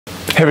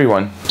Hey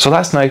everyone, so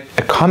last night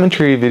a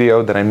commentary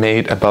video that I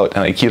made about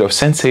an Aikido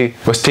sensei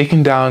was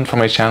taken down from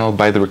my channel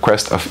by the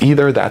request of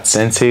either that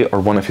sensei or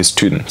one of his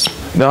students.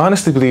 Now I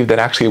honestly believe that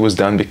actually it was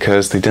done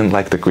because they didn't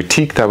like the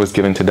critique that was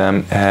given to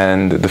them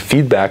and the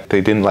feedback.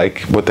 They didn't like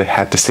what they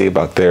had to say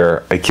about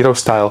their Aikido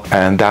style,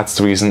 and that's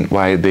the reason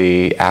why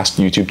they asked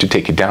YouTube to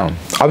take it down.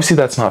 Obviously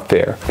that's not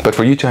fair, but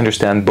for you to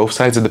understand both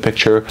sides of the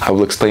picture, I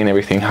will explain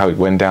everything how it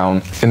went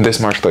down in this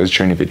martial arts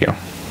journey video.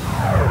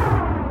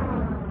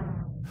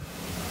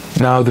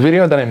 Now, the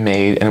video that I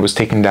made and it was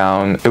taken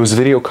down, it was a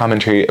video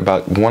commentary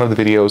about one of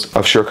the videos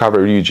of Shirakawa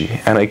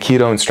Ryuji, an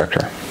Aikido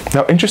instructor.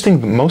 Now,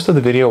 interesting, most of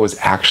the video was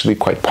actually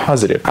quite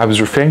positive. I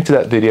was referring to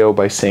that video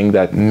by saying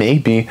that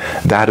maybe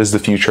that is the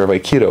future of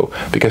Aikido,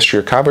 because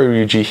Shirakawa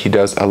Ryuji, he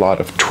does a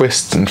lot of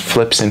twists and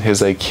flips in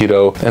his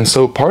Aikido, and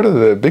so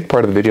big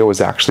part of the video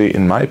was actually,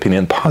 in my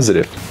opinion,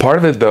 positive. Part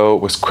of it, though,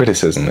 was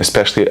criticism,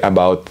 especially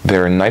about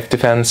their knife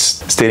defense,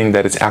 stating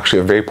that it's actually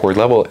a very poor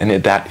level and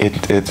that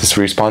it is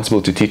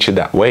responsible to teach it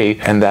that way,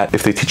 and that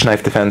if they teach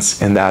knife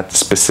defense in that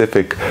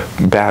specific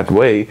bad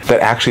way, that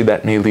actually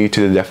that may lead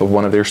to the death of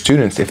one of their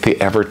students if they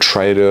ever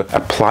try to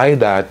apply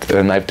that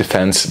knife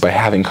defense by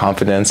having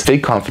confidence,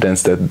 fake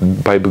confidence,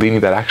 that by believing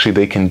that actually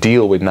they can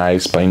deal with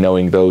knives by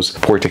knowing those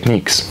poor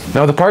techniques.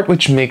 Now, the part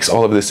which makes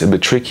all of this a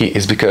bit tricky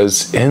is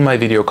because in my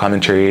video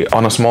commentary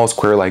on a small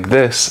square like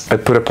this, I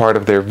put a part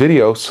of their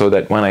video so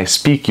that when I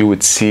speak, you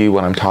would see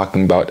what I'm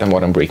talking about and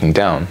what I'm breaking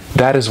down.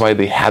 That is why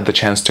they had the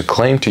chance to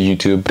claim to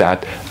YouTube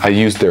that I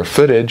used their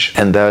footage,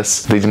 and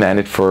thus they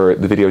demanded for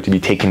the video to be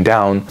taken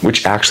down,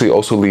 which actually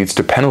also leads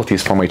to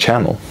penalties for my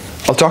channel.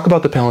 I'll talk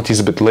about the penalties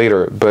a bit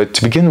later, but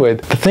to begin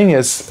with, the thing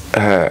is,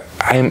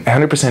 I'm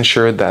 100%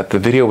 sure that the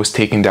video was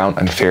taken down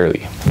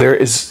unfairly. There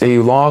is a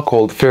law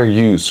called fair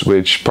use,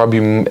 which probably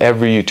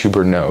every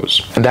YouTuber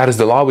knows. And that is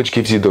the law which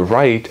gives you the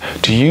right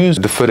to use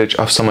the footage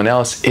of someone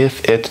else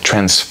if it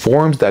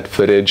transforms that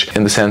footage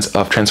in the sense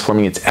of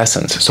transforming its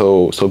essence.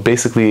 So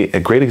basically, a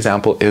great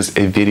example is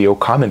a video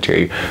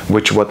commentary,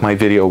 which what my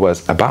video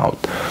was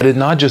about. I did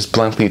not just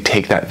bluntly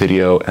take that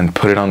video and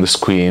put it on the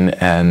screen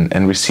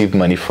and receive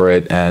money for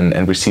it and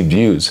received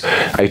views.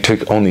 I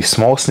took only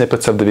small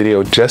snippets of the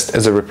video just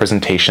as a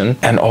representation,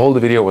 and all the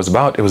video was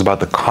about, it was about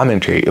the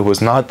commentary. It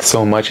was not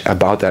so much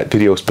about that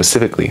video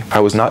specifically. I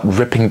was not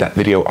ripping that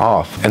video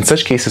off, and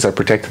such cases are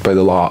protected by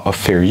the law of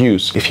fair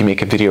use. If you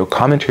make a video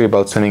commentary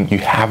about something, you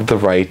have the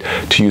right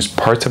to use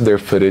parts of their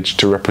footage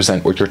to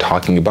represent what you're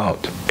talking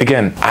about.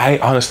 Again, I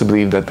honestly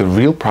believe that the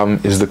real problem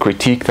is the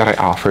critique that I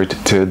offered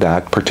to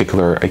that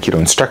particular Aikido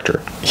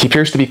instructor. He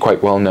appears to be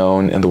quite well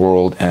known in the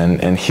world,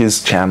 and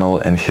his channel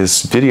and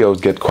his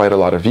videos get quite a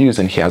lot of views,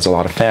 and he has a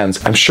lot of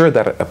fans. I'm sure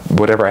that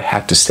whatever I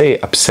had to say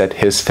upset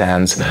his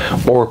fans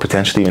or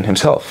potentially even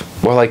himself.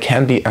 While I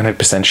can be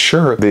 100%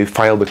 sure they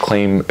filed a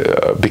claim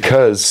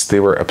because they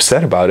were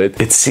upset about it,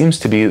 it seems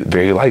to be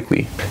very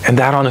likely. And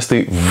that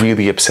honestly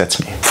really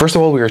upsets me. First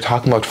of all, we are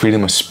talking about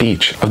freedom of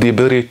speech, of the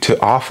ability to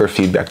offer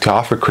feedback, to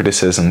offer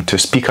criticism, to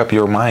speak up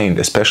your mind,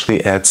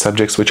 especially at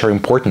subjects which are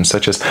important,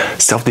 such as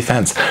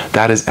self-defense.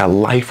 That is a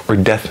life or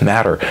death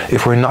matter.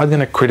 If we're not going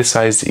to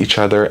criticize each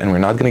other and we're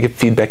not going to give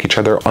feedback each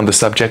other on the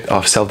subject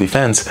of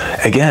self-defense,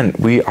 again,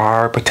 we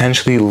are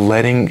potentially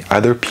letting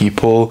other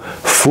people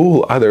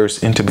fool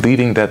others into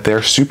believing that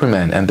they're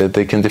Superman and that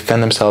they can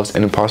defend themselves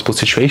in impossible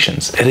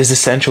situations. It is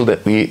essential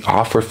that we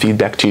offer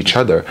feedback to each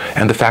other,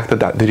 and the fact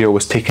that that video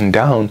was taken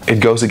down, it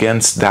goes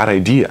against that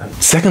idea.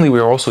 Secondly, we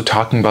are also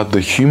talking about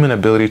the human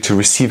ability to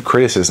receive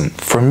criticism.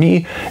 For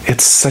me,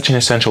 it's such an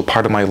essential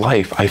part of my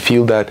life. I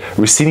feel that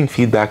receiving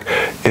feedback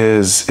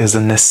is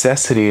a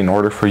necessity in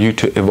order for you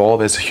to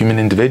evolve as a human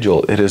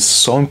individual. It is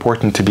so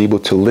important to be able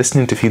to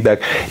listen to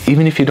feedback.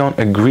 Even if you don't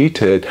agree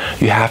to it,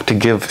 you have to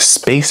give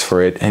space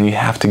for it, and you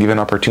have to give an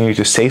opportunity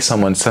to say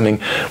something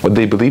what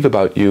they believe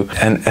about you,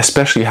 and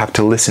especially you have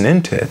to listen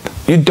into it.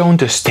 You don't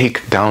just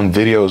take down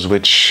videos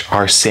which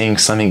are saying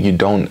something you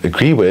don't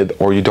agree with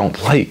or you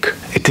don't like.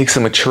 It takes a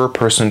mature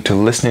person to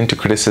listen into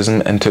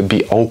criticism and to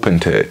be open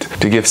to it,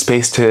 to give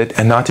space to it,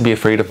 and not to be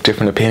afraid of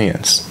different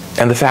opinions.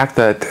 And the fact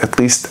that, at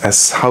least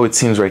as how it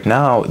seems right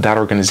now, that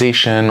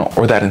organization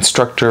or that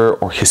instructor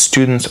or his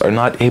students are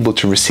not able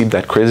to receive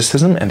that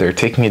criticism and they're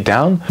taking it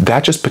down,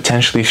 that just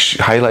potentially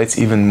highlights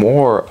even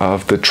more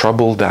of the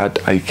trouble that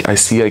I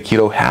see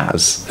Aikido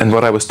has, and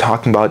what I was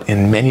talking about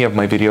in many of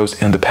my videos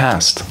in the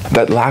past.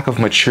 That lack of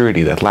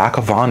maturity, that lack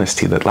of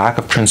honesty, that lack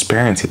of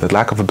transparency, that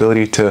lack of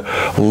ability to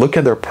look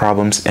at their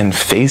problems and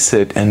face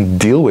it and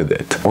deal with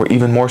it, or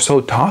even more so,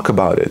 talk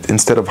about it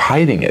instead of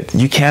hiding it.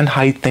 You can't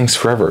hide things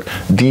forever.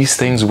 These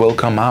things will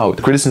come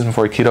out. Criticism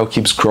for Aikido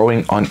keeps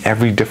growing on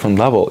every different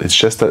level. It's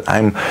just that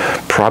I'm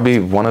probably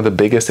one of the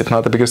biggest, if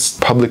not the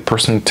biggest public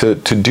person to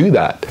do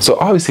that. So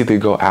obviously they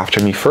go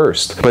after me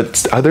first,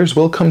 but others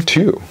will come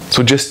too.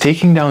 So just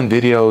taking down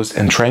videos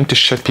and trying to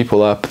shut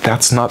people up,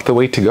 that's not the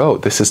way to go.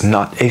 This is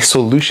not a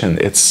solution.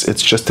 It's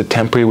just a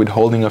temporary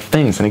withholding of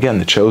things. And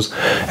again, it shows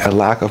a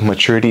lack of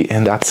maturity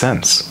in that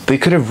sense. They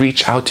could have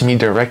reached out to me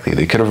directly.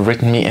 They could have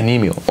written me an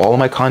email. All of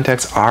my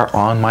contacts are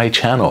on my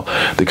channel.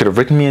 They could have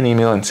written me an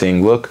email and down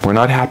saying, look, we're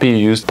not happy you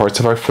used parts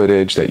of our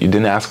footage that you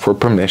didn't ask for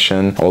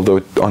permission,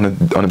 although on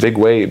a big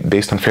way,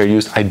 based on fair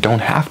use, I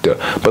don't have to.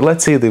 But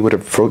let's say they would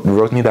have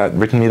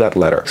written me that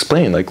letter.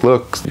 Explain, like,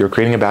 look, you're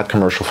creating a bad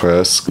commercial for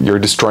us. You're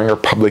destroying our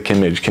public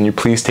image. Can you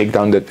please take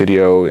down that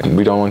video?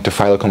 We don't want to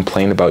file a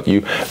complaint about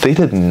you. They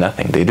did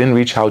nothing. They didn't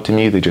reach out to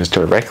me. They just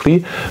directly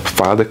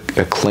filed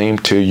a claim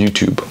to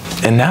YouTube.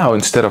 And now,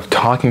 instead of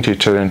talking to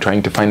each other and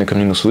trying to find a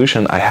communal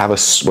solution, I have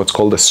what's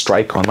called a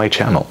strike on my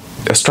channel.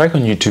 A strike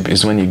on YouTube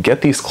is when you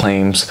get these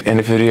claims and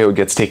if a video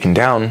gets taken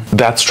down,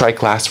 that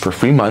strike lasts for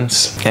 3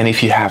 months. And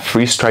if you have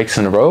 3 strikes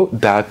in a row,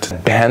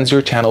 that bans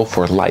your channel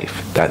for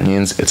life. That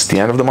means it's the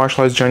end of the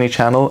martial arts journey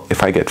channel.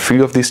 If I get 3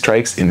 of these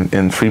strikes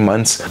in 3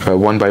 months,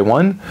 one by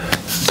one,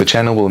 the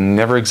channel will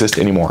never exist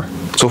anymore.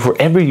 So for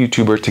every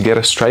YouTuber to get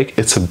a strike,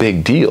 it's a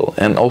big deal.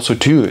 And also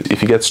too,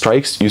 if you get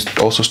strikes, you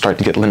also start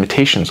to get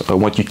limitations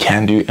on what you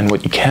can do and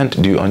what you can't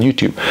do on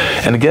YouTube.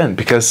 And again,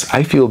 because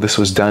I feel this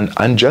was done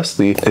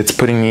unjustly, it's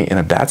putting me in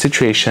a bad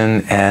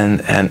situation,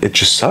 and it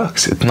just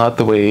sucks. It's not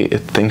the way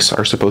things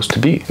are supposed to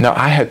be. Now,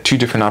 I had 2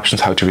 different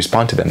options how to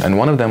respond to them, and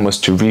one of them was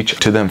to reach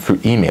to them through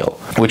email,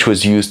 which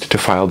was used to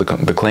file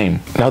the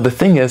claim. Now, the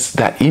thing is,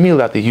 that email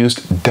that they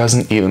used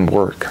doesn't even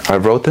work. I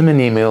wrote them an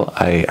email.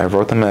 I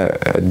wrote them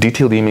a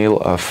detailed email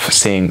of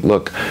saying,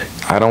 look,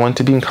 I don't want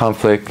to be in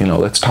conflict, you know,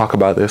 let's talk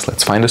about this,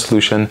 let's find a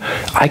solution.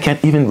 I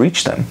can't even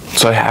reach them.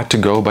 So I had to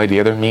go by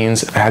the other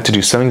means. I had to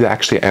do something that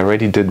actually I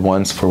already did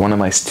once for one of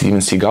my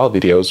Steven Seagal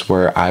videos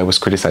where I was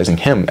criticizing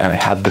him, and I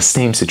had the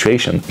same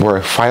situation where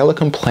I file a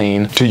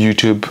complaint to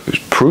YouTube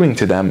proving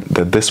to them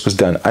that this was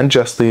done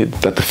unjustly,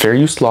 that the fair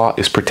use law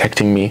is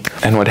protecting me.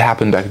 And what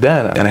happened back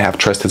then, and I have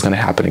trust it's going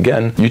to happen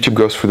again, YouTube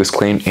goes through this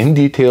claim in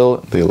detail,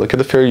 they look at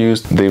the fair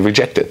use, they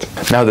reject it.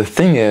 Now the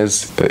thing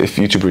is, if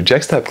YouTube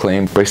rejects that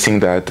claim by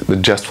seeing that the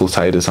justful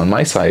side is on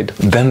my side,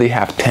 then they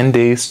have 10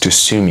 days to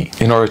sue me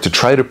in order to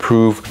try to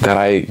prove that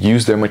I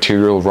used their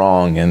material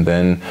wrong and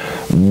then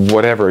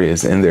whatever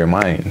is in their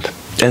mind.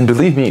 And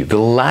believe me, the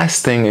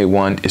last thing I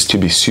want is to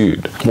be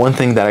sued. One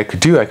thing that I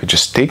could do, I could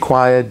just stay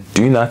quiet,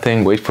 do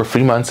nothing, wait for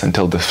 3 months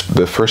until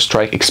the first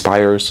strike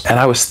expires. And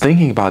I was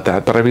thinking about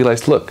that, but I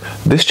realized, look,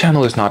 this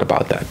channel is not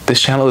about that.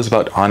 This channel is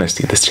about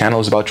honesty. This channel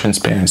is about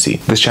transparency.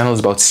 This channel is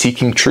about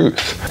seeking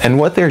truth. And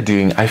what they're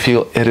doing, I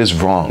feel it is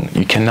wrong.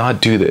 You cannot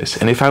do this.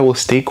 And if I will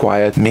stay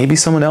quiet, maybe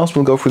someone else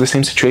will go through the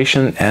same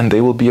situation and they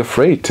will be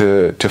afraid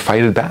to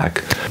fight it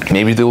back.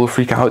 Maybe they will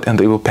freak out and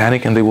they will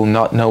panic and they will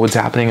not know what's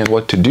happening and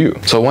what to do.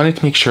 So I wanted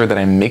to make sure that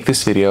I make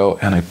this video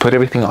and I put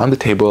everything on the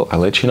table. I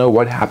let you know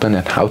what happened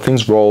and how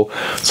things roll,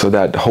 so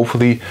that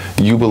hopefully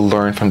you will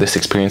learn from this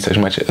experience as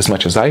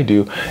much as I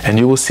do, and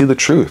you will see the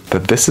truth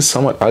that this is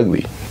somewhat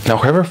ugly. Now,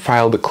 whoever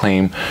filed the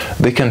claim,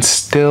 they can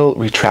still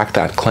retract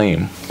that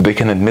claim. They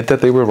can admit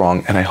that they were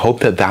wrong, and I hope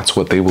that that's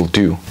what they will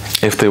do.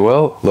 If they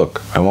will,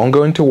 look, I won't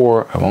go into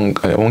war. I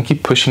won't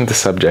keep pushing the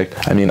subject.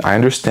 I mean, I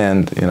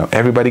understand, you know,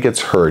 everybody gets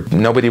hurt.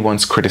 Nobody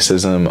wants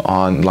criticism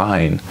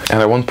online,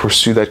 and I won't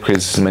pursue that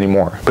criticism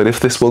anymore. But if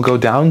this will go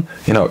down,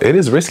 you know, it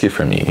is risky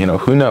for me. You know,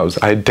 who knows?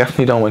 I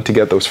definitely don't want to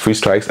get those 3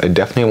 strikes. I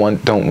definitely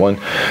don't want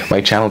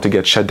my channel to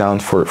get shut down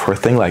for a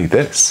thing like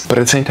this. But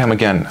at the same time,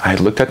 again, I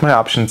looked at my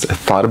options. I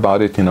thought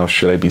about it. You know,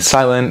 should I be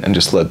silent and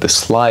just let this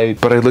slide?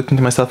 But I looked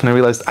into myself and I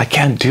realized I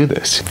can't do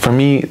this. For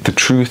me, the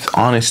truth,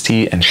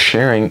 honesty, and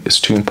sharing is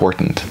too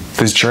important.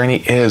 This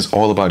journey is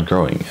all about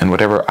growing, and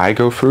whatever I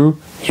go through,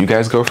 you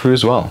guys go through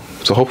as well.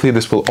 So hopefully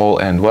this will all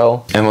end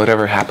well, and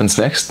whatever happens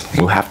next,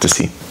 we'll have to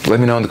see. Let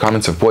me know in the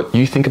comments of what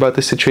you think about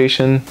this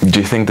situation. Do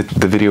you think that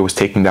the video was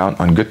taken down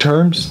on good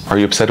terms? Are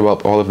you upset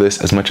about all of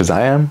this as much as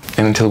I am?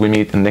 And until we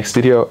meet in the next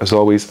video, as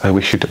always, I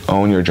wish you to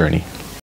own your journey.